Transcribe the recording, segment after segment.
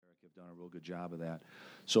a real good job of that.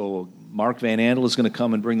 So Mark Van Andel is going to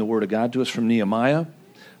come and bring the Word of God to us from Nehemiah.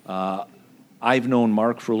 I've known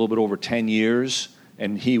Mark for a little bit over 10 years,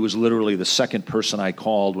 and he was literally the second person I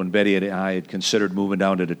called when Betty and I had considered moving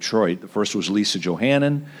down to Detroit. The first was Lisa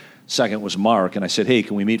Johannan. Second was Mark, and I said, hey,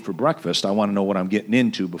 can we meet for breakfast? I want to know what I'm getting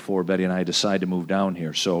into before Betty and I decide to move down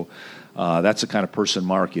here. So that's the kind of person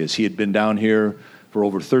Mark is. He had been down here for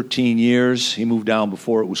over 13 years. He moved down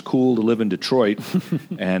before it was cool to live in Detroit.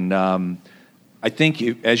 And I think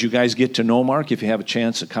as you guys get to know Mark, if you have a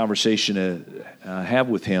chance, a conversation to have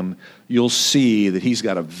with him, you'll see that he's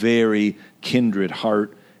got a very kindred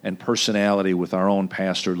heart and personality with our own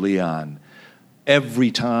Pastor Leon.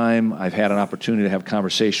 Every time I've had an opportunity to have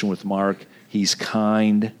conversation with Mark, he's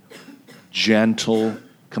kind, gentle,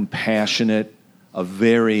 compassionate, a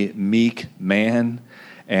very meek man,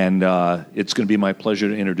 and it's going to be my pleasure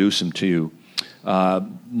to introduce him to you.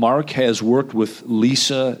 Mark has worked with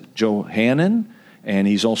Lisa Johannan, and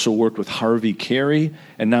he's also worked with Harvey Carey,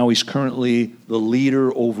 and now he's currently the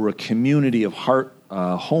leader over a community of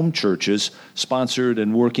home churches sponsored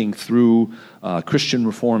and working through Christian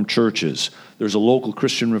Reformed churches. There's a local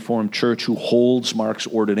Christian Reformed church who holds Mark's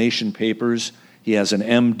ordination papers. He has an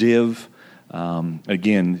MDiv.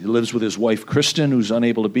 Again, he lives with his wife, Kristen, who's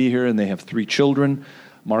unable to be here, and they have 3 children.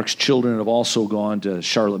 Mark's children have also gone to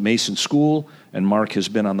Charlotte Mason School, and Mark has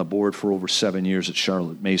been on the board for over 7 years at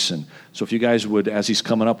Charlotte Mason. So if you guys would, as he's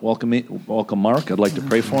coming up, welcome Mark. I'd like to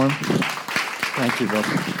pray for him. Thank you, Bill.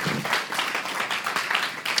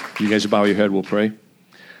 You guys bow your head, we'll pray.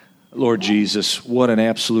 Lord Jesus, what an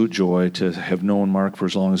absolute joy to have known Mark for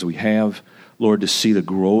as long as we have. Lord, to see the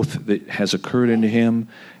growth that has occurred into him.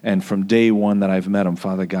 And from day one that I've met him,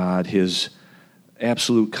 Father God, his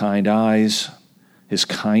absolute kind eyes, his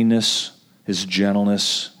kindness, his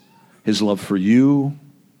gentleness, his love for you,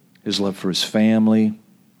 his love for his family,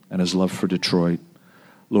 and his love for Detroit.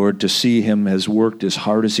 Lord, to see him has worked as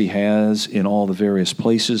hard as he has in all the various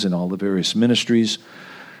places, in all the various ministries,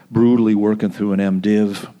 brutally working through an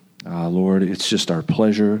MDiv. Lord, it's just our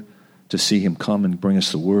pleasure to see him come and bring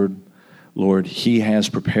us the word. Lord, he has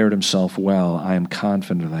prepared himself well. I am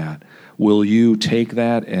confident of that. Will you take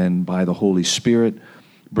that and by the Holy Spirit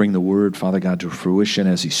bring the word, Father God, to fruition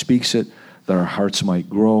as he speaks it, that our hearts might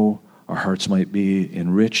grow, our hearts might be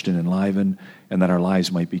enriched and enlivened, and that our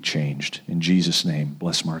lives might be changed. In Jesus' name,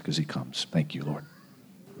 bless Mark as he comes. Thank you, Lord.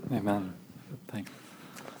 Amen. Thank you.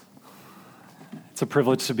 It's a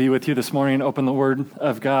privilege to be with you this morning and open the Word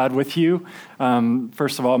of God with you.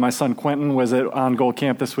 First of all, my son Quentin was at On Goal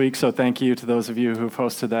Camp this week, so thank you to those of you who've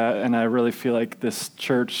hosted that. And I really feel like this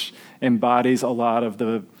church embodies a lot of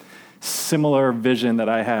the similar vision that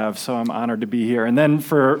I have, so I'm honored to be here. And then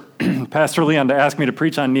for Pastor Leon to ask me to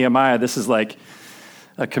preach on Nehemiah, this is like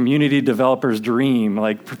a community developer's dream,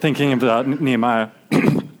 like thinking about Nehemiah.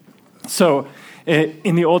 So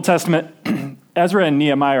in the Old Testament, Ezra and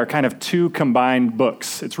Nehemiah are kind of 2 combined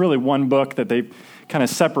books. It's really one book that they kind of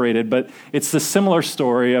separated, but it's the similar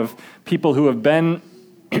story of people who have been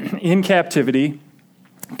in captivity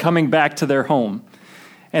coming back to their home.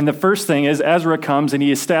 And the first thing is Ezra comes and he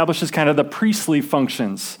establishes kind of the priestly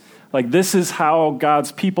functions. Like this is how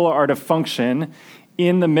God's people are to function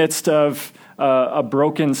in the midst of a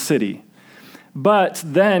broken city. But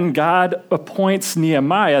then God appoints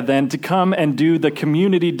Nehemiah then to come and do the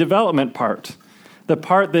community development part, the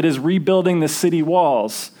part that is rebuilding the city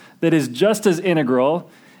walls, that is just as integral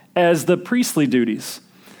as the priestly duties.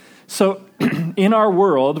 So in our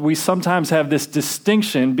world, we sometimes have this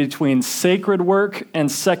distinction between sacred work and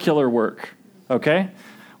secular work, okay?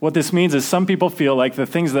 What this means is some people feel like the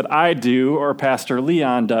things that I do or Pastor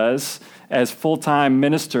Leon does as full-time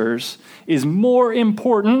ministers is more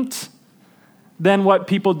important than what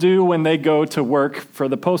people do when they go to work for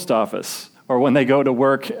the post office or when they go to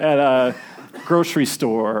work at a grocery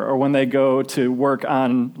store or when they go to work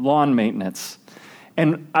on lawn maintenance.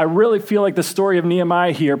 And I really feel like the story of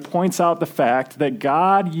Nehemiah here points out the fact that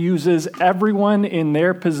God uses everyone in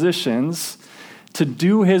their positions to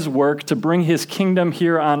do his work, to bring his kingdom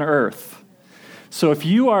here on earth. So if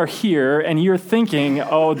you are here and you're thinking,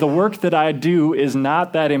 oh, the work that I do is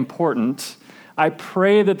not that important, I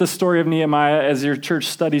pray that the story of Nehemiah, as your church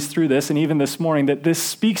studies through this, and even this morning, that this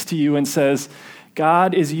speaks to you and says,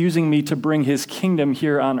 God is using me to bring his kingdom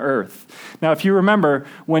here on earth. Now, if you remember,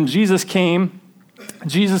 when Jesus came,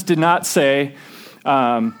 Jesus did not say,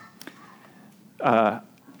 the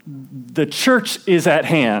church is at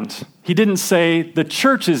hand. He didn't say, the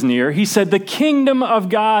church is near. He said, the kingdom of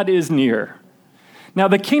God is near. Now,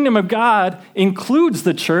 the kingdom of God includes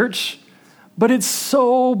the church, but it's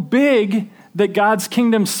so big that God's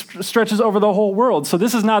kingdom stretches over the whole world. So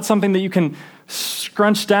this is not something that you can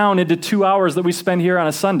scrunch down into 2 hours that we spend here on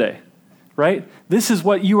a Sunday, right? This is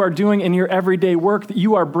what you are doing in your everyday work, that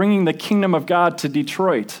you are bringing the kingdom of God to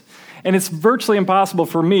Detroit. And it's virtually impossible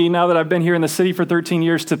for me, now that I've been here in the city for 13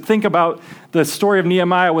 years, to think about the story of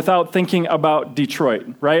Nehemiah without thinking about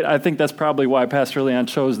Detroit, right? I think that's probably why Pastor Leon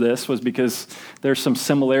chose this, was because there's some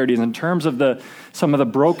similarities in terms of some of the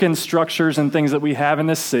broken structures and things that we have in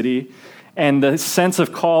this city, and the sense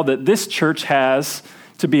of call that this church has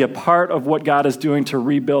to be a part of what God is doing to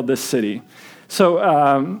rebuild this city.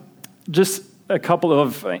 So just a couple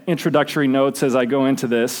of introductory notes as I go into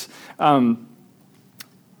this.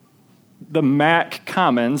 The Mac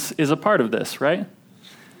Commons is a part of this, right?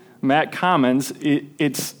 Mac Commons,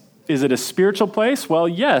 is it a spiritual place? Well,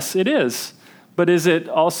 yes, it is. But is it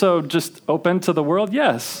also just open to the world?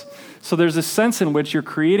 Yes. So there's a sense in which you're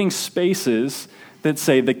creating spaces that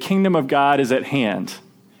say the kingdom of God is at hand,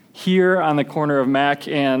 here on the corner of Mac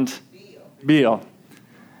and Beale.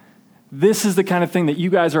 This is the kind of thing that you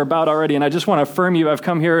guys are about already, and I just want to affirm you. I've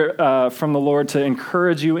come here from the Lord to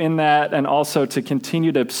encourage you in that, and also to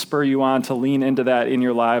continue to spur you on to lean into that in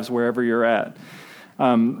your lives wherever you're at.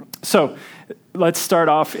 So let's start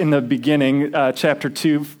off in the beginning, chapter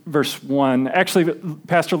 2, verse 1. Actually,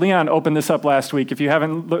 Pastor Leon opened this up last week. If you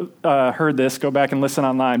haven't heard this, go back and listen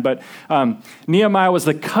online. But Nehemiah was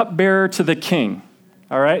the cupbearer to the king,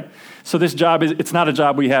 all right? So this job, it's not a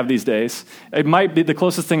job we have these days. It might be, the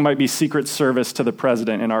closest thing might be Secret Service to the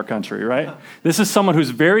president in our country, right? This is someone who's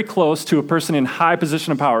very close to a person in high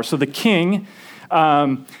position of power. So the king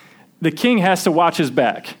has to watch his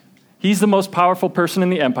back. He's the most powerful person in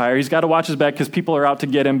the empire. He's got to watch his back because people are out to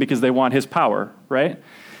get him because they want his power, right?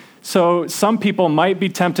 So some people might be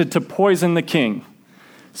tempted to poison the king.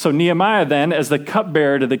 So Nehemiah then, as the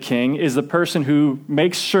cupbearer to the king, is the person who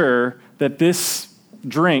makes sure that this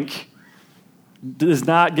drink does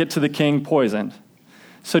not get to the king poisoned.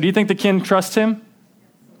 So do you think the king trusts him?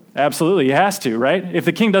 Absolutely, he has to, right? If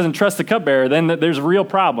the king doesn't trust the cupbearer, then there's real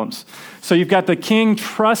problems. So you've got the king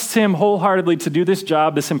trusts him wholeheartedly to do this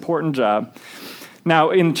job, this important job. Now,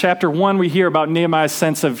 in chapter 1, we hear about Nehemiah's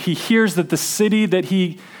sense of, he hears that the city that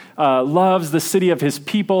he loves, the city of his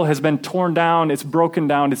people, has been torn down, it's broken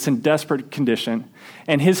down, it's in desperate condition.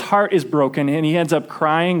 And his heart is broken, and he ends up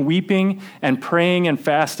crying, weeping, and praying and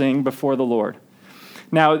fasting before the Lord.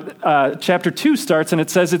 Now, chapter 2 starts, and it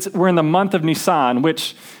says we're in the month of Nisan,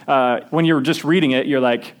 which when you're just reading it, you're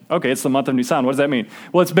like, okay, it's the month of Nisan. What does that mean?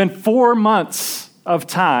 Well, it's been 4 months of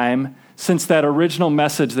time since that original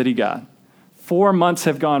message that he got. 4 months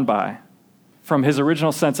have gone by from his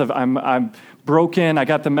original sense of, I'm broken, I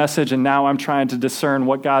got the message, and now I'm trying to discern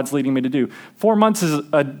what God's leading me to do. 4 months is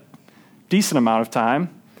a decent amount of time,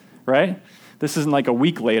 right? This isn't like a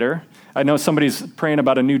week later. I know somebody's praying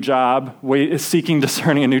about a new job,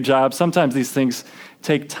 discerning a new job. Sometimes these things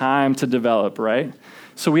take time to develop, right?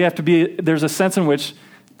 So there's a sense in which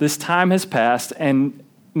this time has passed and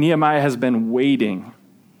Nehemiah has been waiting.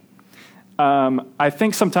 I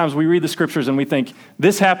think sometimes we read the scriptures and we think,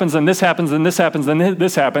 this happens, and this happens, and this happens, and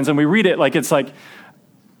this happens, and we read it like it's like,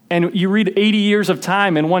 and you read 80 years of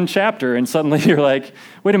time in one chapter, and suddenly you're like,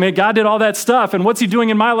 wait a minute, God did all that stuff, and what's he doing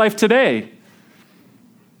in my life today?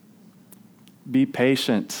 Be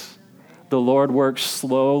patient. The Lord works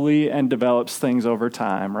slowly and develops things over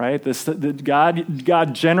time, right?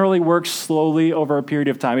 God generally works slowly over a period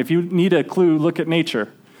of time. If you need a clue, look at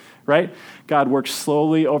nature, right? God works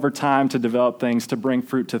slowly over time to develop things, to bring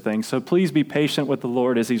fruit to things. So please be patient with the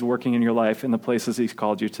Lord as he's working in your life in the places he's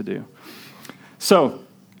called you to do. So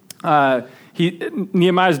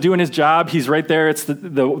Nehemiah's doing his job. He's right there. It's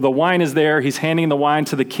the wine is there. He's handing the wine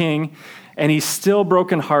to the king. And he's still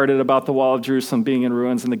brokenhearted about the wall of Jerusalem being in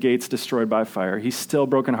ruins and the gates destroyed by fire. He's still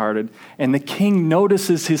brokenhearted. And the king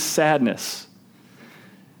notices his sadness.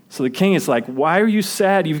 So the king is like, why are you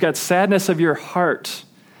sad? You've got sadness of your heart.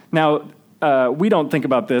 Now, we don't think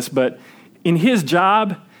about this, but in his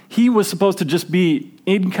job, he was supposed to just be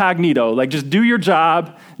incognito, like just do your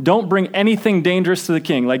job. Don't bring anything dangerous to the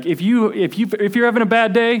king. Like if you're having a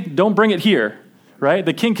bad day, don't bring it here, right?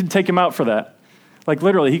 The king can take him out for that. Like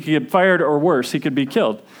literally, he could get fired, or worse, he could be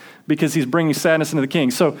killed because he's bringing sadness into the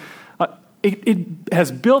king. So it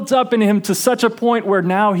has built up in him to such a point where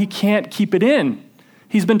now he can't keep it in.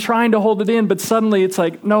 He's been trying to hold it in, but suddenly it's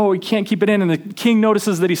like, no, he can't keep it in. And the king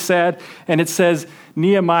notices that he's sad, and it says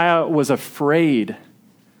Nehemiah was afraid.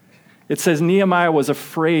 It says Nehemiah was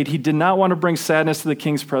afraid. He did not want to bring sadness to the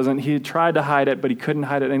king's presence. He had tried to hide it, but he couldn't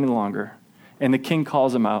hide it any longer. And the king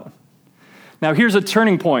calls him out. Now here's a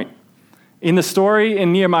turning point. In the story,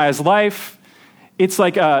 in Nehemiah's life, it's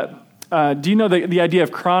like do you know the idea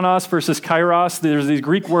of chronos versus kairos? There's these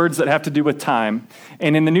Greek words that have to do with time.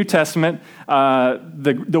 And in the New Testament,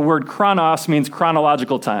 the word chronos means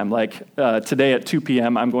chronological time, like today at 2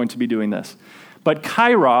 p.m. I'm going to be doing this. But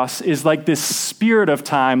kairos is like this spirit of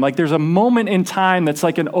time, like there's a moment in time that's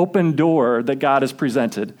like an open door that God has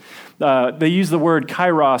presented. They use the word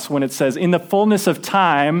kairos when it says, in the fullness of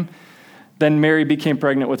time, then Mary became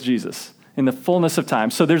pregnant with Jesus. In the fullness of time.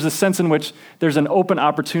 So there's a sense in which there's an open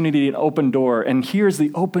opportunity, an open door. And here's the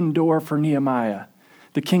open door for Nehemiah.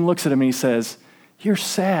 The king looks at him and he says, you're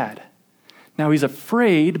sad. Now he's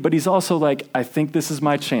afraid, but he's also like, I think this is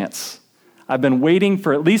my chance. I've been waiting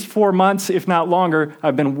for at least 4 months, if not longer.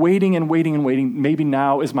 I've been waiting and waiting and waiting. Maybe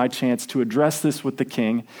now is my chance to address this with the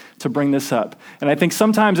king, to bring this up. And I think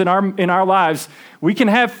sometimes in our lives, we can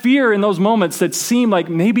have fear in those moments that seem like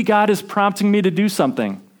maybe God is prompting me to do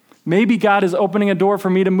something. Maybe God is opening a door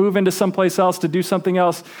for me to move into someplace else, to do something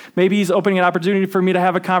else. Maybe he's opening an opportunity for me to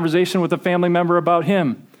have a conversation with a family member about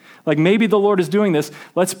him. Like maybe the Lord is doing this.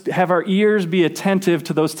 Let's have our ears be attentive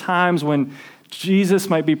to those times when Jesus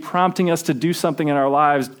might be prompting us to do something in our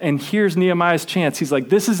lives. And here's Nehemiah's chance. He's like,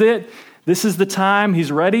 this is it. This is the time.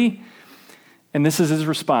 He's ready. And this is his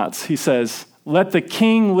response. He says, let the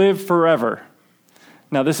king live forever.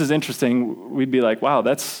 Now, this is interesting. We'd be like, wow,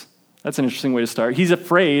 that's an interesting way to start. He's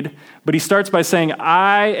afraid, but he starts by saying,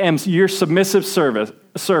 I am your submissive servant.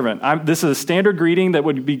 This is a standard greeting that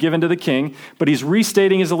would be given to the king, but he's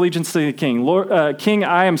restating his allegiance to the king. King,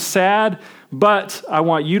 I am sad, but I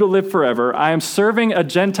want you to live forever. I am serving a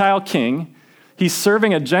Gentile king. He's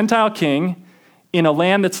serving a Gentile king in a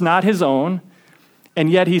land that's not his own, and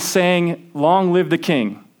yet he's saying, long live the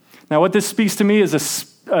king. Now, what this speaks to me is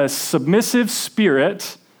a submissive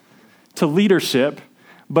spirit to leadership,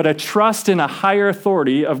 but a trust in a higher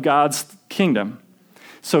authority of God's kingdom.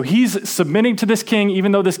 So he's submitting to this king,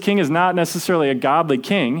 even though this king is not necessarily a godly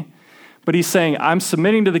king, but he's saying, I'm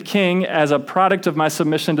submitting to the king as a product of my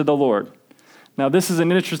submission to the Lord. Now, this is an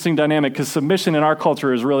interesting dynamic because submission in our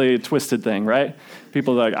culture is really a twisted thing, right?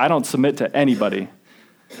 People are like, I don't submit to anybody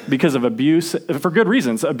because of abuse, for good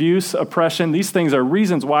reasons. Abuse, oppression, these things are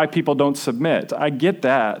reasons why people don't submit. I get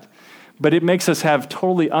that. But it makes us have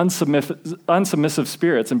totally unsubmissive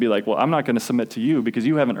spirits and be like, well, I'm not going to submit to you because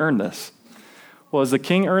you haven't earned this. Well, has the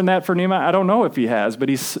king earned that for Nehemiah? I don't know if he has, but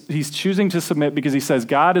he's choosing to submit because he says,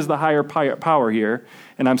 God is the higher power here,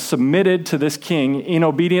 and I'm submitted to this king in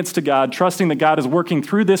obedience to God, trusting that God is working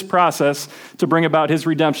through this process to bring about his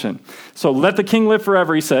redemption. So let the king live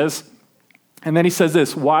forever, he says. And then he says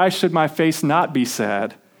this, why should my face not be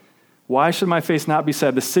sad? Why should my face not be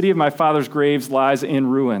sad? The city of my father's graves lies in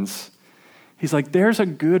ruins. He's like, there's a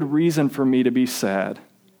good reason for me to be sad.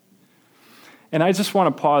 And I just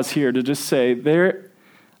want to pause here to just say,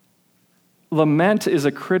 lament is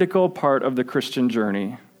a critical part of the Christian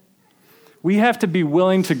journey. We have to be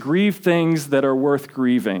willing to grieve things that are worth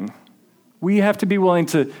grieving. We have to be willing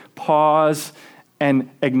to pause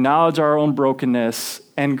and acknowledge our own brokenness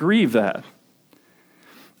and grieve that.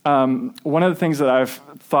 One of the things that I've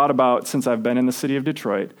thought about since I've been in the city of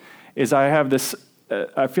Detroit is I have this,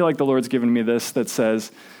 I feel like the Lord's given me this that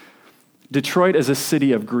says, Detroit is a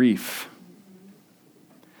city of grief.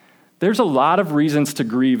 There's a lot of reasons to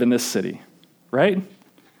grieve in this city, right?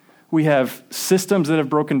 We have systems that have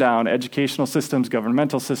broken down, educational systems,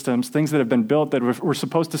 governmental systems, things that have been built that were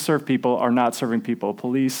supposed to serve people are not serving people.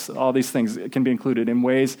 Police, all these things can be included in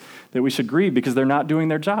ways that we should grieve because they're not doing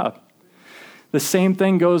their job. The same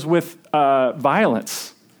thing goes with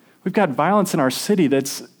violence. We've got violence in our city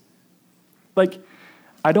that's like,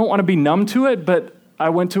 I don't want to be numb to it, but I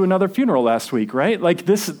went to another funeral last week, right? Like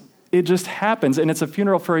this, it just happens, and it's a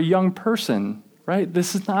funeral for a young person, right?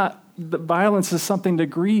 This is not, the violence is something to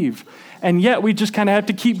grieve. And yet we just kind of have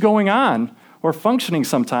to keep going on or functioning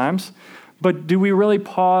sometimes. But do we really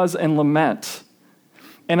pause and lament?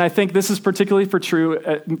 And I think this is particularly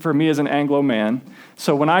true for me as an Anglo man.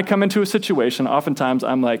 So when I come into a situation, oftentimes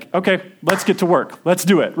I'm like, okay, let's get to work. Let's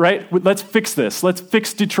do it, right? Let's fix this. Let's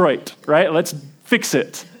fix Detroit, right? Let's fix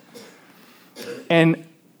it. And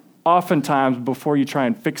oftentimes before you try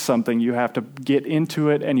and fix something, you have to get into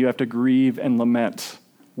it and you have to grieve and lament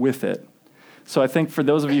with it. So I think for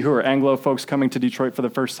those of you who are Anglo folks coming to Detroit for the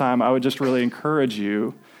first time, I would just really encourage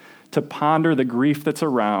you to ponder the grief that's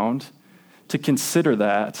around, to consider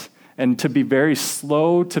that, and to be very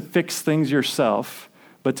slow to fix things yourself,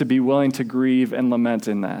 but to be willing to grieve and lament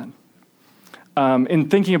in that. In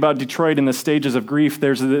thinking about Detroit in the stages of grief,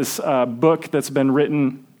 there's this book that's been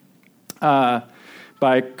written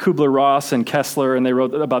by Kubler-Ross and Kessler, and they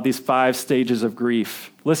wrote about these 5 stages of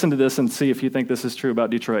grief. Listen to this and see if you think this is true about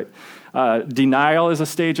Detroit. Denial is a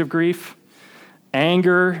stage of grief.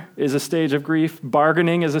 Anger is a stage of grief.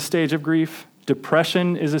 Bargaining is a stage of grief.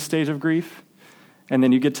 Depression is a stage of grief. And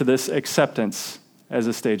then you get to this acceptance as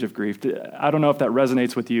a stage of grief. I don't know if that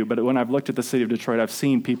resonates with you, but when I've looked at the city of Detroit, I've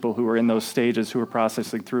seen people who are in those stages who are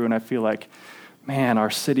processing through, and I feel like, man, our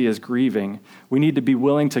city is grieving. We need to be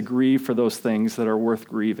willing to grieve for those things that are worth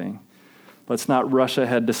grieving. Let's not rush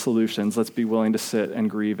ahead to solutions. Let's be willing to sit and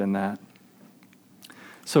grieve in that.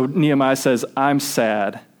 So Nehemiah says, I'm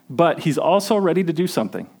sad, but he's also ready to do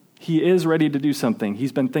something. He is ready to do something.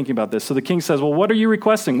 He's been thinking about this. So the king says, well, what are you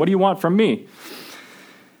requesting? What do you want from me?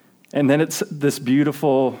 And then it's this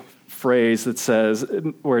beautiful phrase that says,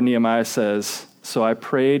 where Nehemiah says, so I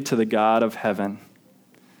prayed to the God of heaven.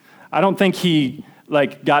 I don't think he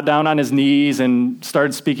got down on his knees and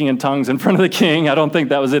started speaking in tongues in front of the king. I don't think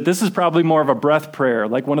that was it. This is probably more of a breath prayer,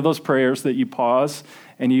 like one of those prayers that you pause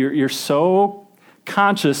and you're so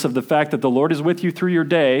conscious of the fact that the Lord is with you through your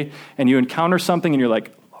day and you encounter something and you're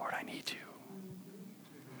like, Lord, I need you.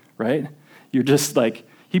 Right? You're just like,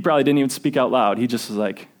 he probably didn't even speak out loud. He just was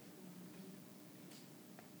like,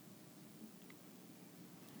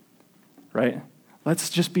 right?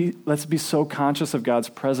 Let's be so conscious of God's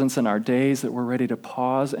presence in our days that we're ready to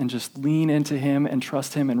pause and just lean into him and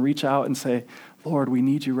trust him and reach out and say, Lord, we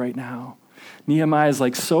need you right now. Nehemiah is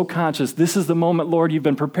so conscious. This is the moment, Lord. You've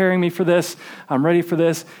been preparing me for this. I'm ready for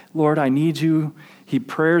this. Lord, I need you. He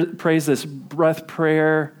prays this breath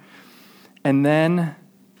prayer, and then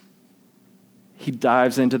he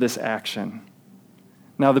dives into this action.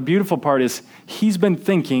 Now, the beautiful part is he's been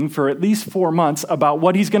thinking for at least 4 months about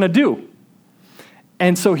what he's going to do.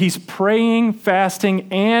 And so he's praying,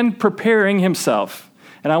 fasting, and preparing himself.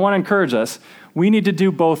 And I want to encourage us, we need to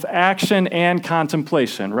do both action and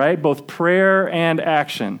contemplation, right? Both prayer and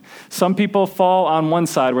action. Some people fall on one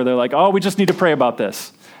side where they're like, oh, we just need to pray about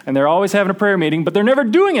this. And they're always having a prayer meeting, but they're never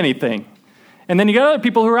doing anything. And then you got other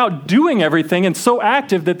people who are out doing everything and so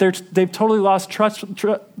active that they've totally lost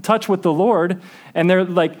touch with the Lord. And they're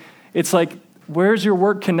like, it's like, where's your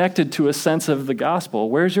work connected to a sense of the gospel?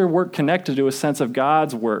 Where's your work connected to a sense of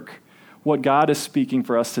God's work, what God is speaking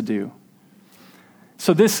for us to do?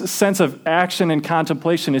 So this sense of action and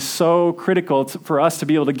contemplation is so critical for us to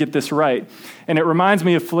be able to get this right. And it reminds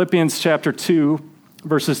me of Philippians chapter 2,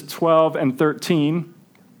 verses 12 and 13.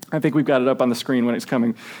 I think we've got it up on the screen when it's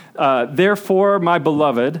coming. Therefore, my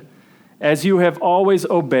beloved, as you have always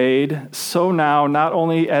obeyed, so now, not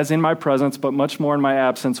only as in my presence, but much more in my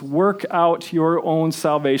absence, work out your own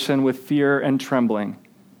salvation with fear and trembling.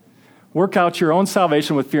 Work out your own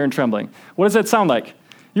salvation with fear and trembling. What does that sound like?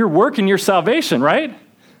 You're working your salvation, right?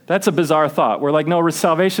 That's a bizarre thought. We're like, no,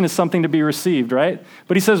 salvation is something to be received, right?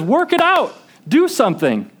 But he says, work it out. Do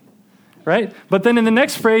something, right? But then in the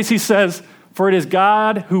next phrase, he says, for it is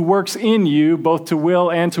God who works in you both to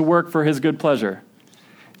will and to work for his good pleasure.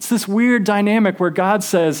 It's this weird dynamic where God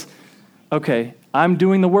says, okay, I'm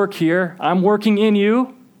doing the work here. I'm working in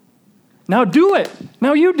you. Now do it.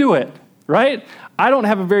 Now you do it, right? I don't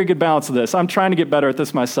have a very good balance of this. I'm trying to get better at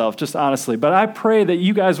this myself, just honestly. But I pray that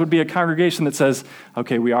you guys would be a congregation that says,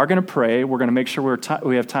 okay, we are going to pray. We're going to make sure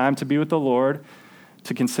we have time to be with the Lord,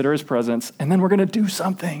 to consider his presence, and then we're going to do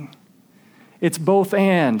something. It's both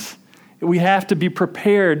and. We have to be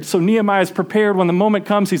prepared. So Nehemiah is prepared when the moment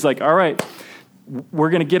comes. He's like, all right,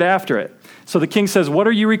 we're going to get after it. So the king says, what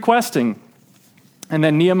are you requesting? And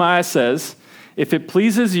then Nehemiah says, if it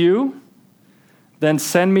pleases you, then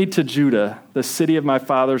send me to Judah, the city of my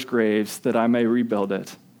father's graves, that I may rebuild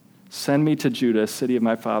it. Send me to Judah, city of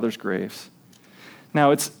my father's graves.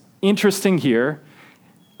 Now, it's interesting here.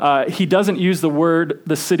 He doesn't use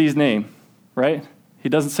the city's name, right? He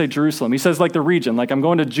doesn't say Jerusalem. He says like the region, like I'm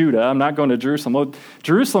going to Judah. I'm not going to Jerusalem. Well,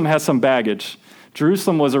 Jerusalem has some baggage.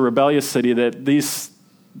 Jerusalem was a rebellious city that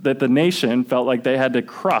the nation felt like they had to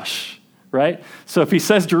crush, right? So if he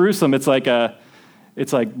says Jerusalem, it's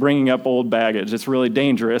like bringing up old baggage. It's really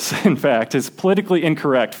dangerous. In fact, it's politically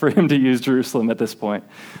incorrect for him to use Jerusalem at this point.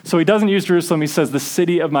 So he doesn't use Jerusalem. He says the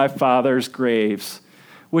city of my father's graves,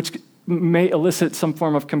 which may elicit some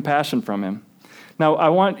form of compassion from him. Now, I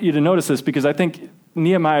want you to notice this because I think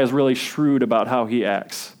Nehemiah is really shrewd about how he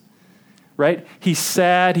acts. Right? He's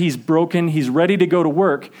sad, he's broken, he's ready to go to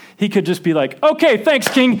work. He could just be like, okay, thanks,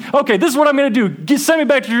 king. Okay, this is what I'm going to do. Send me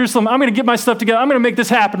back to Jerusalem. I'm going to get my stuff together. I'm going to make this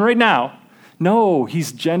happen right now. No,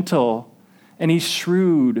 he's gentle and he's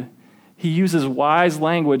shrewd. He uses wise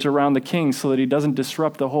language around the king so that he doesn't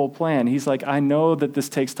disrupt the whole plan. He's like, I know that this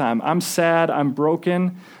takes time. I'm sad, I'm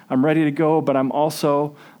broken, I'm ready to go, but I'm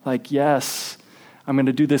also like, yes, I'm going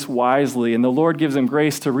to do this wisely. And the Lord gives him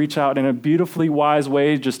grace to reach out in a beautifully wise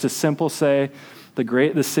way, just to simple say,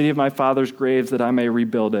 the city of my father's graves, that I may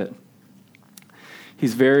rebuild it.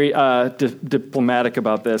 He's very diplomatic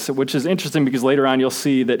about this, which is interesting because later on you'll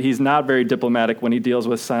see that he's not very diplomatic when he deals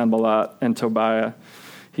with Sanballat and Tobiah.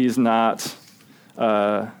 He's not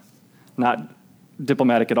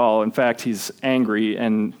diplomatic at all. In fact, he's angry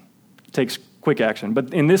and takes quick action.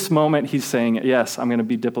 But in this moment, he's saying, yes, I'm going to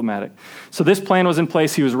be diplomatic. So this plan was in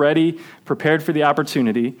place. He was ready, prepared for the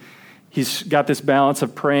opportunity. He's got this balance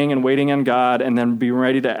of praying and waiting on God and then being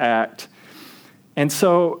ready to act. And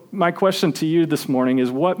so my question to you this morning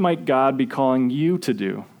is, what might God be calling you to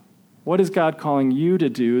do? What is God calling you to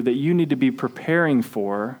do that you need to be preparing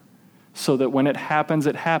for so that when it happens,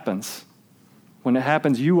 it happens? When it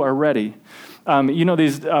happens, you are ready.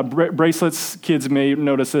 These bracelets, kids may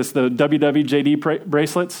notice this, the WWJD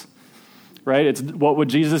bracelets, right? It's what would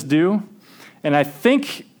Jesus do? And I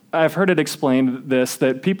think I've heard it explained this,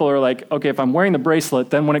 that people are like, okay, if I'm wearing the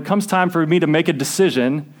bracelet, then when it comes time for me to make a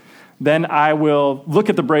decision, then I will look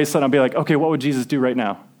at the bracelet and I'll be like, okay, what would Jesus do right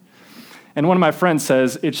now? And one of my friends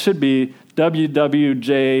says it should be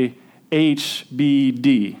WWJHBD,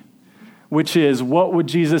 which is what would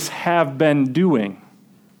Jesus have been doing?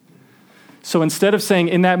 So instead of saying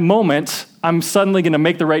in that moment, I'm suddenly going to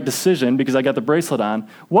make the right decision because I got the bracelet on,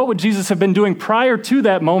 what would Jesus have been doing prior to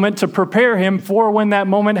that moment to prepare him for when that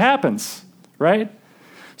moment happens, right?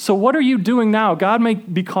 So what are you doing now? God may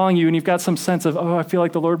be calling you and you've got some sense of, I feel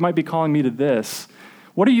like the Lord might be calling me to this.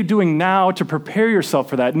 What are you doing now to prepare yourself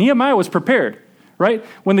for that? Nehemiah was prepared, right?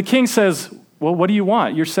 When the king says, well, what do you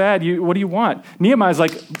want? You're sad. What do you want? Nehemiah's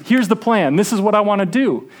like, here's the plan. This is what I want to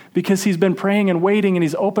do, because he's been praying and waiting and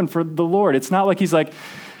he's open for the Lord. It's not like he's like,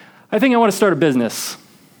 I think I want to start a business.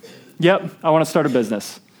 Yep, I want to start a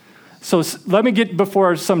business. So let me get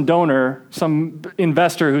before some donor, some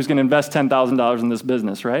investor who's going to invest $10,000 in this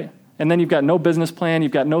business, right? And then you've got no business plan.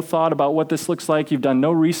 You've got no thought about what this looks like. You've done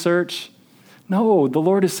no research. No, the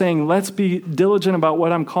Lord is saying, let's be diligent about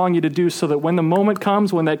what I'm calling you to do so that when the moment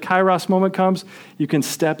comes, when that kairos moment comes, you can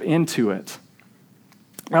step into it.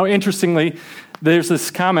 Now, interestingly, there's this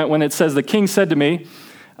comment when it says, the king said to me,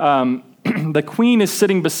 the queen is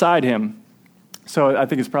sitting beside him. So I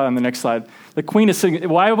think it's probably on the next slide. The queen is sitting.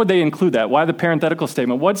 Why would they include that? Why the parenthetical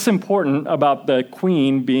statement? What's important about the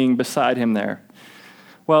queen being beside him there?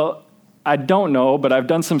 Well, I don't know, but I've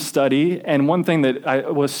done some study, and one thing that I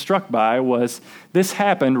was struck by was this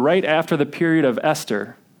happened right after the period of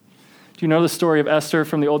Esther. Do you know the story of Esther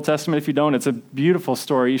from the Old Testament? If you don't, it's a beautiful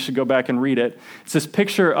story. You should go back and read it. It's this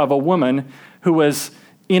picture of a woman who was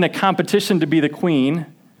in a competition to be the queen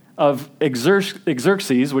of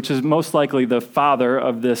Xerxes, which is most likely the father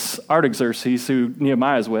of this Artaxerxes who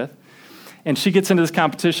Nehemiah is with. And she gets into this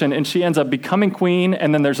competition, and she ends up becoming queen,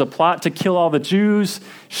 and then there's a plot to kill all the Jews.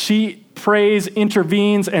 She prays,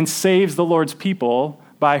 intervenes, and saves the Lord's people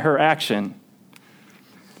by her action.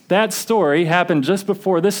 That story happened just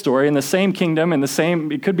before this story in the same kingdom,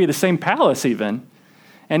 it could be the same palace even.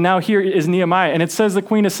 And now here is Nehemiah, and it says the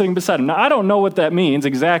queen is sitting beside him. Now, I don't know what that means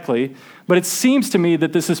exactly, but it seems to me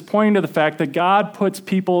that this is pointing to the fact that God puts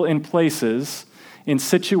people in places, in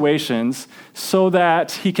situations, so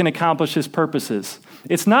that he can accomplish his purposes.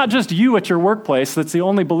 It's not just you at your workplace that's the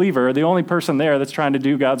only believer, the only person there that's trying to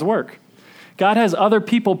do God's work. God has other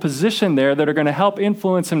people positioned there that are going to help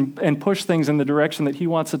influence and push things in the direction that he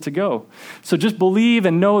wants it to go. So just believe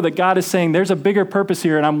and know that God is saying there's a bigger purpose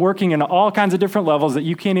here, and I'm working in all kinds of different levels that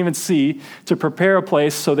you can't even see to prepare a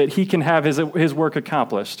place so that he can have his work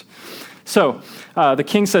accomplished. So the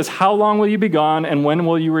king says, how long will you be gone, and when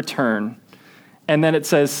will you return? And then it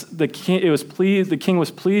says the king was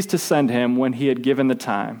pleased to send him when he had given the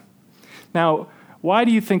time. Now, why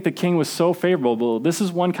do you think the king was so favorable? This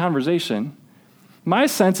is one conversation. My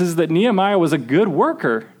sense is that Nehemiah was a good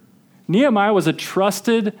worker. Nehemiah was a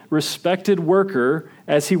trusted, respected worker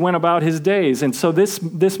as he went about his days. And so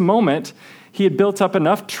this moment, he had built up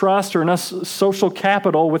enough trust or enough social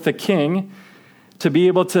capital with the king to be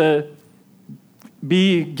able to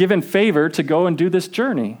be given favor to go and do this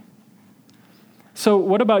journey. So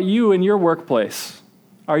what about you in your workplace?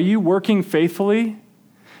 Are you working faithfully?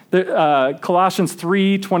 Colossians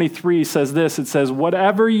 3:23 says this. It says,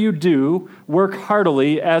 whatever you do, work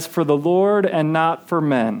heartily as for the Lord and not for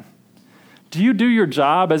men. Do you do your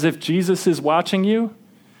job as if Jesus is watching you?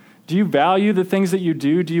 Do you value the things that you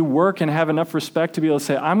do? Do you work and have enough respect to be able to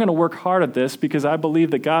say, I'm going to work hard at this because I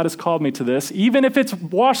believe that God has called me to this, even if it's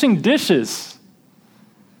washing dishes,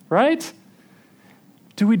 right?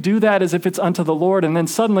 Do we do that as if it's unto the Lord? And then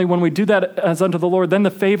suddenly when we do that as unto the Lord, then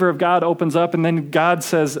the favor of God opens up, and then God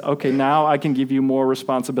says, okay, now I can give you more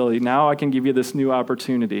responsibility. Now I can give you this new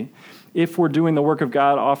opportunity. If we're doing the work of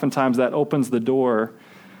God, oftentimes that opens the door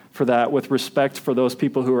for that with respect for those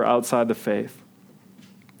people who are outside the faith.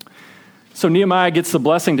 So Nehemiah gets the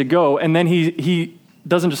blessing to go, and then he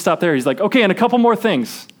doesn't just stop there. He's like, okay, and a couple more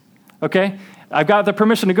things, okay? I've got the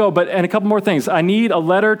permission to go, and a couple more things. I need a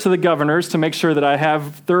letter to the governors to make sure that I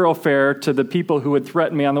have thoroughfare to the people who would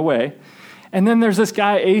threaten me on the way. And then there's this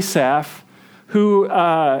guy, Asaph, who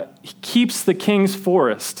keeps the king's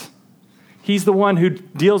forest. He's the one who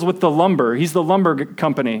deals with the lumber. He's the lumber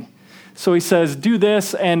company. So he says, do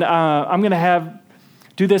this, and I'm going to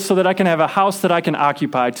do this so that I can have a house that I can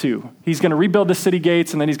occupy too. He's going to rebuild the city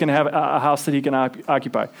gates, and then he's going to have a house that he can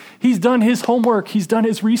occupy. He's done his homework. He's done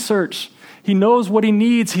his research. He knows what he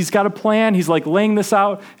needs. He's got a plan. He's like laying this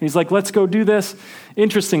out. And he's like, let's go do this.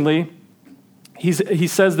 Interestingly, he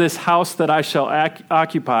says this house that I shall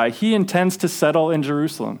occupy. He intends to settle in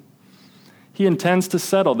Jerusalem. He intends to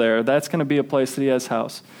settle there. That's going to be a place that he has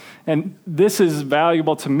house. And this is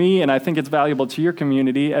valuable to me, and I think it's valuable to your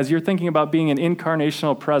community. As you're thinking about being an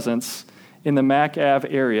incarnational presence in the Mac Ave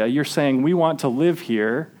area, you're saying, we want to live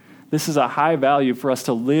here. This is a high value for us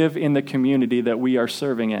to live in the community that we are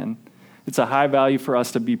serving in. It's a high value for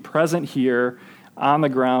us to be present here on the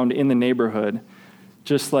ground in the neighborhood,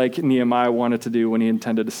 just like Nehemiah wanted to do when he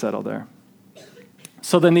intended to settle there.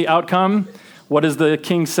 So then the outcome, what does the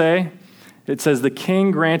king say? It says, the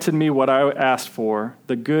king granted me what I asked for.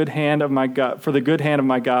 The good hand of my God, for the good hand of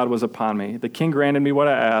my God was upon me. The king granted me what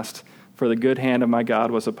I asked, for the good hand of my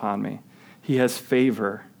God was upon me. He has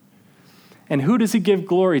favor. And who does he give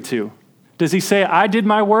glory to? Does he say, I did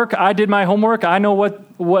my work, I did my homework, I know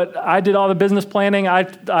what I did all the business planning,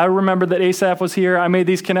 I remember that Asaph was here, I made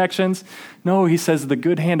these connections? No, he says, the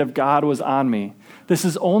good hand of God was on me. This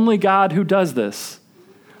is only God who does this.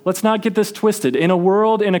 Let's not get this twisted. In a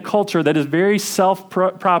world, in a culture that is very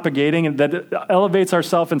self-propagating and that elevates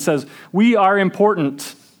ourselves and says, we are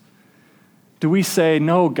important, do we say,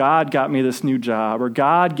 no, God got me this new job, or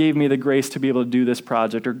God gave me the grace to be able to do this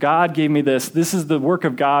project, or God gave me this. This is the work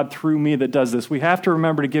of God through me that does this. We have to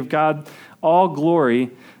remember to give God all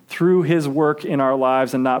glory through his work in our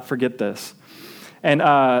lives and not forget this. And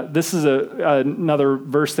this is another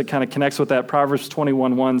verse that kind of connects with that. Proverbs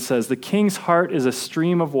 21:1 says, the king's heart is a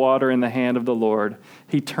stream of water in the hand of the Lord.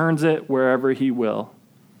 He turns it wherever he will.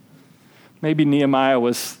 Maybe Nehemiah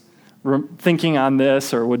was thinking on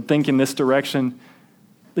this or would think in this direction.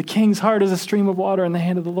 The king's heart is a stream of water in the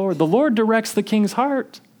hand of the Lord. The Lord directs the king's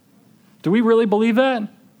heart. Do we really believe that?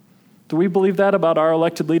 Do we believe that about our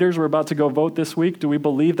elected leaders? We're about to go vote this week. Do we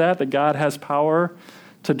believe that God has power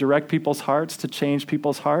to direct people's hearts, to change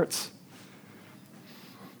people's hearts?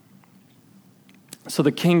 So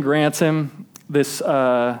the king grants him this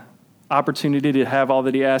opportunity to have all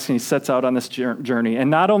that he asks, and he sets out on this journey.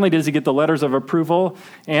 And not only does he get the letters of approval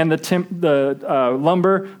and the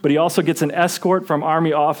lumber, but he also gets an escort from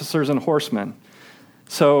army officers and horsemen.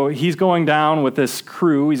 So he's going down with this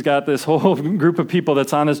crew. He's got this whole group of people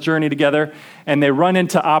that's on this journey together, and they run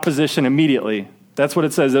into opposition immediately. That's what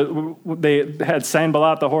it says. They had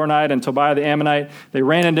Sanballat the Horonite and Tobiah the Ammonite. They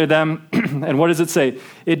ran into them, and what does it say?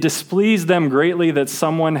 It displeased them greatly that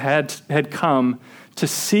someone had come to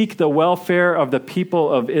seek the welfare of the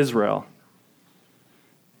people of Israel.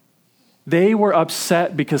 They were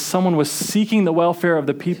upset because someone was seeking the welfare of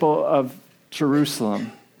the people of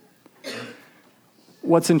Jerusalem.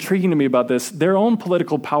 What's intriguing to me about this, their own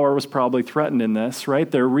political power was probably threatened in this, right?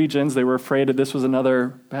 Their regions, they were afraid that this was another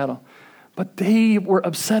battle. But they were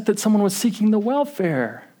upset that someone was seeking the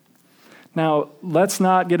welfare. Now, let's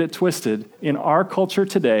not get it twisted. In our culture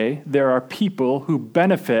today, there are people who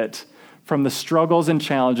benefit from the struggles and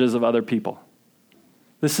challenges of other people.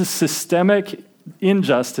 This is systemic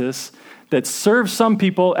injustice that serves some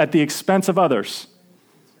people at the expense of others.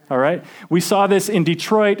 All right? We saw this in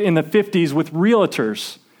Detroit in the 50s with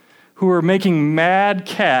realtors who were making mad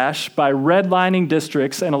cash by redlining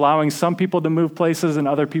districts and allowing some people to move places and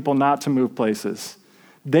other people not to move places.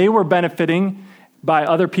 They were benefiting by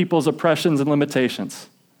other people's oppressions and limitations.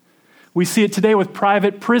 We see it today with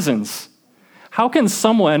private prisons. How can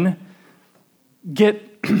someone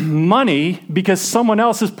get money because someone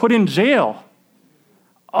else is put in jail?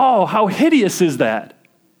 Oh, how hideous is that?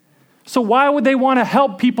 So why would they want to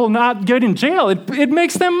help people not get in jail? It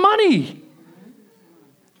makes them money.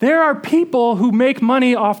 There are people who make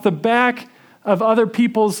money off the back of other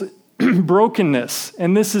people's brokenness.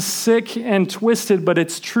 And this is sick and twisted, but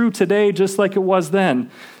it's true today just like it was then.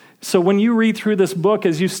 So when you read through this book,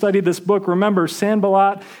 as you study this book, remember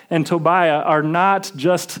Sanballat and Tobiah are not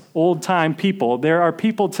just old-time people. There are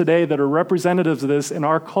people today that are representatives of this in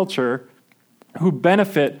our culture who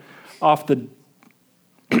benefit off the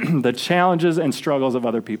the challenges and struggles of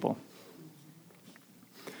other people.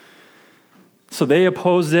 So they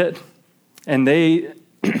opposed it, and they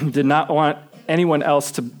did not want anyone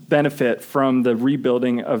else to benefit from the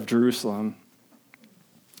rebuilding of Jerusalem.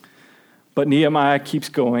 But Nehemiah keeps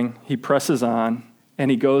going. He presses on, and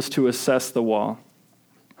he goes to assess the wall.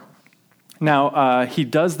 Now, he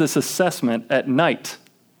does this assessment at night,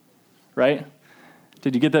 right?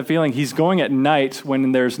 Did you get that feeling? He's going at night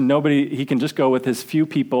when there's nobody. He can just go with his few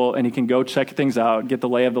people, and he can go check things out, get the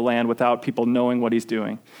lay of the land without people knowing what he's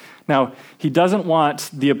doing. Now, he doesn't want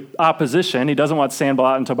the opposition. He doesn't want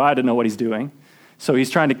Sanballat and Tobiah to know what he's doing. So he's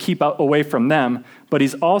trying to keep away from them, but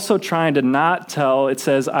he's also trying to not tell. It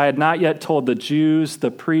says, I had not yet told the Jews,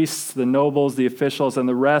 the priests, the nobles, the officials, and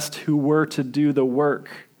the rest who were to do the work.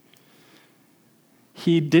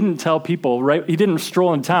 He didn't tell people, right? He didn't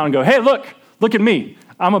stroll in town and go, hey, look at me.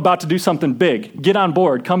 I'm about to do something big. Get on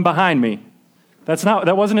board. Come behind me.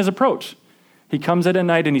 That wasn't his approach. He comes in at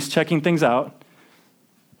night and he's checking things out.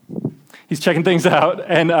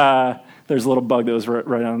 And there's a little bug that was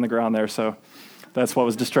right on the ground there, so that's what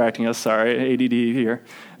was distracting us. Sorry, ADD here.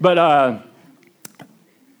 But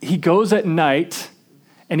he goes at night,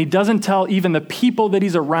 and he doesn't tell even the people that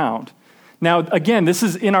he's around. Now, again, this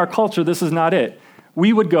is in our culture. This is not it.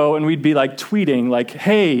 We would go and we'd be like tweeting, like,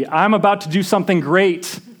 hey, I'm about to do something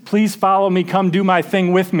great. Please follow me. Come do my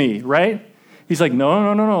thing with me, right? He's like,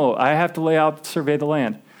 no. I have to survey the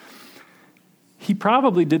land. He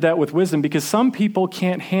probably did that with wisdom because some people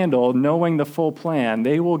can't handle knowing the full plan.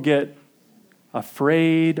 They will get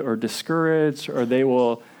afraid or discouraged, or they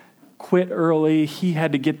will quit early. He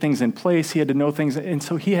had to get things in place. He had to know things. And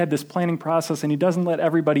so he had this planning process, and he doesn't let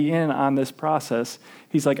everybody in on this process.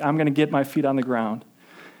 He's like, I'm going to get my feet on the ground.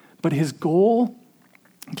 But his goal,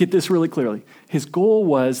 get this really clearly, his goal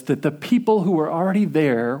was that the people who were already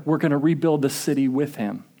there were going to rebuild the city with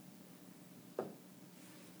him.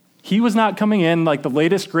 He was not coming in like the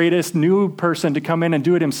latest, greatest new person to come in and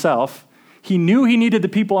do it himself. He knew he needed the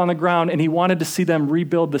people on the ground, and he wanted to see them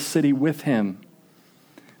rebuild the city with him.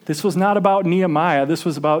 This was not about Nehemiah. This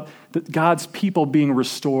was about God's people being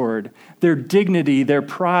restored, their dignity, their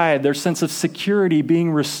pride, their sense of security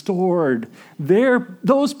being restored.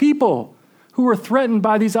 Those people who were threatened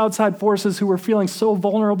by these outside forces, who were feeling so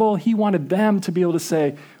vulnerable, he wanted them to be able to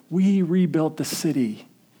say, we rebuilt the city.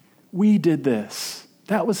 We did this.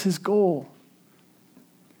 That was his goal.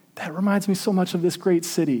 That reminds me so much of this great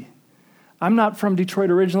city. I'm not from Detroit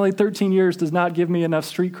originally. 13 years does not give me enough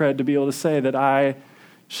street cred to be able to say that I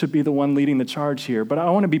should be the one leading the charge here. But I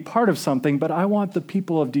want to be part of something, but I want the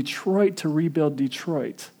people of Detroit to rebuild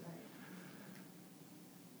Detroit.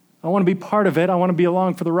 I want to be part of it. I want to be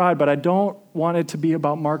along for the ride, but I don't want it to be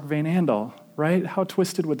about Mark Van Andel, right? How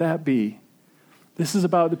twisted would that be? This is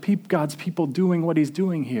about God's people doing what he's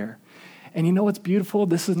doing here. And you know what's beautiful?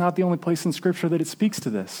 This is not the only place in Scripture that it speaks to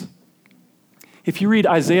this. If you read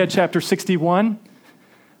Isaiah chapter 61,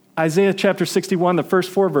 the first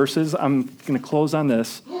 4 verses, I'm going to close on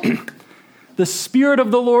this. The Spirit of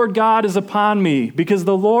the Lord God is upon me, because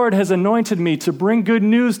the Lord has anointed me to bring good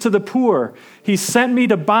news to the poor. He sent me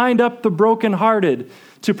to bind up the brokenhearted,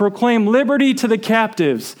 to proclaim liberty to the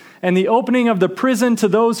captives, and the opening of the prison to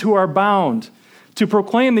those who are bound, to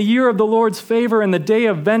proclaim the year of the Lord's favor and the day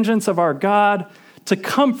of vengeance of our God, to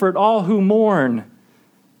comfort all who mourn,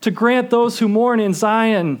 to grant those who mourn in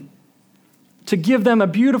Zion, to give them a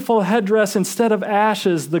beautiful headdress instead of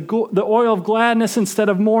ashes, the oil of gladness instead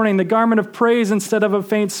of mourning, the garment of praise instead of a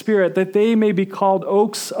faint spirit, that they may be called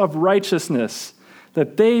oaks of righteousness, the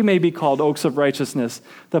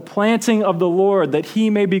planting of the Lord, that he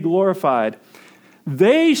may be glorified.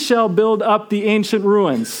 They shall build up the ancient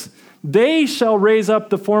ruins. They shall raise up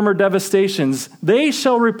the former devastations. They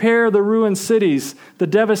shall repair the ruined cities, the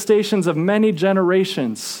devastations of many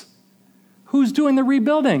generations. Who's doing the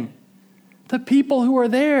rebuilding? The people who are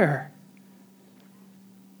there.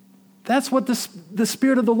 That's what the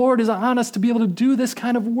Spirit of the Lord is on us, to be able to do this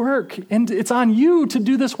kind of work. And it's on you to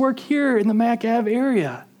do this work here in the Mac Ave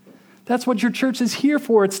area. That's what your church is here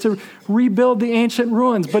for. It's to rebuild the ancient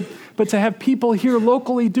ruins, but to have people here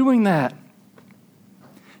locally doing that.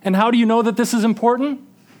 And how do you know that this is important?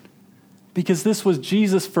 Because this was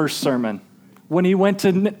Jesus' first sermon. When he went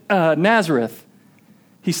to Nazareth,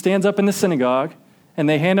 he stands up in the synagogue, and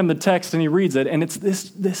they hand him the text, and he reads it, and it's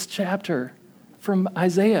this chapter from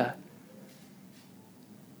Isaiah.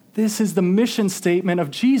 This is the mission statement of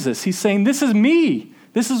Jesus. He's saying, this is me.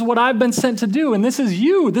 This is what I've been sent to do, and this is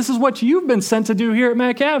you. This is what you've been sent to do here at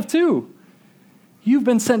Metcalf too. You've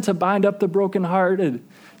been sent to bind up the brokenhearted,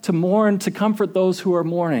 to mourn, to comfort those who are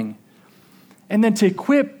mourning, and then to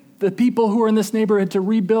equip the people who are in this neighborhood to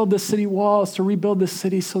rebuild the city walls, to rebuild the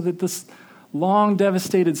city so that this long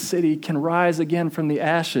devastated city can rise again from the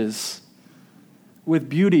ashes with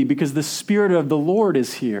beauty because the Spirit of the Lord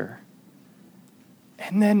is here.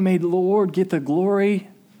 And then may the Lord get the glory,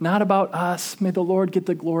 not about us. May the Lord get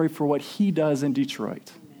the glory for what he does in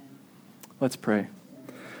Detroit. Amen. Let's pray.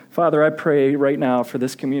 Father, I pray right now for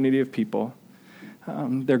this community of people.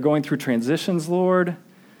 They're going through transitions, Lord,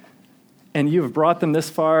 and you have brought them this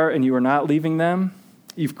far and you are not leaving them.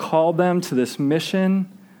 You've called them to this mission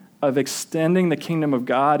of extending the kingdom of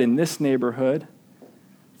God in this neighborhood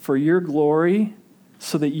for your glory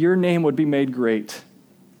so that your name would be made great.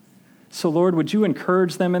 So, Lord, would you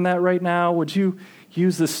encourage them in that right now? Would you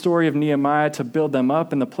use the story of Nehemiah to build them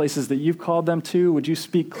up in the places that you've called them to? Would you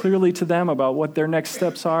speak clearly to them about what their next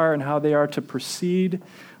steps are and how they are to proceed?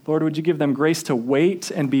 Lord, would you give them grace to wait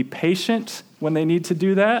and be patient when they need to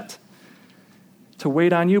do that? To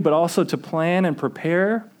wait on you, but also to plan and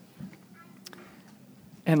prepare.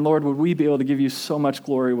 And Lord, would we be able to give you so much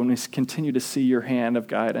glory when we continue to see your hand of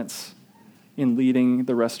guidance in leading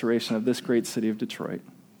the restoration of this great city of Detroit.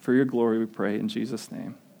 For your glory we pray in Jesus'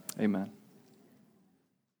 name. Amen.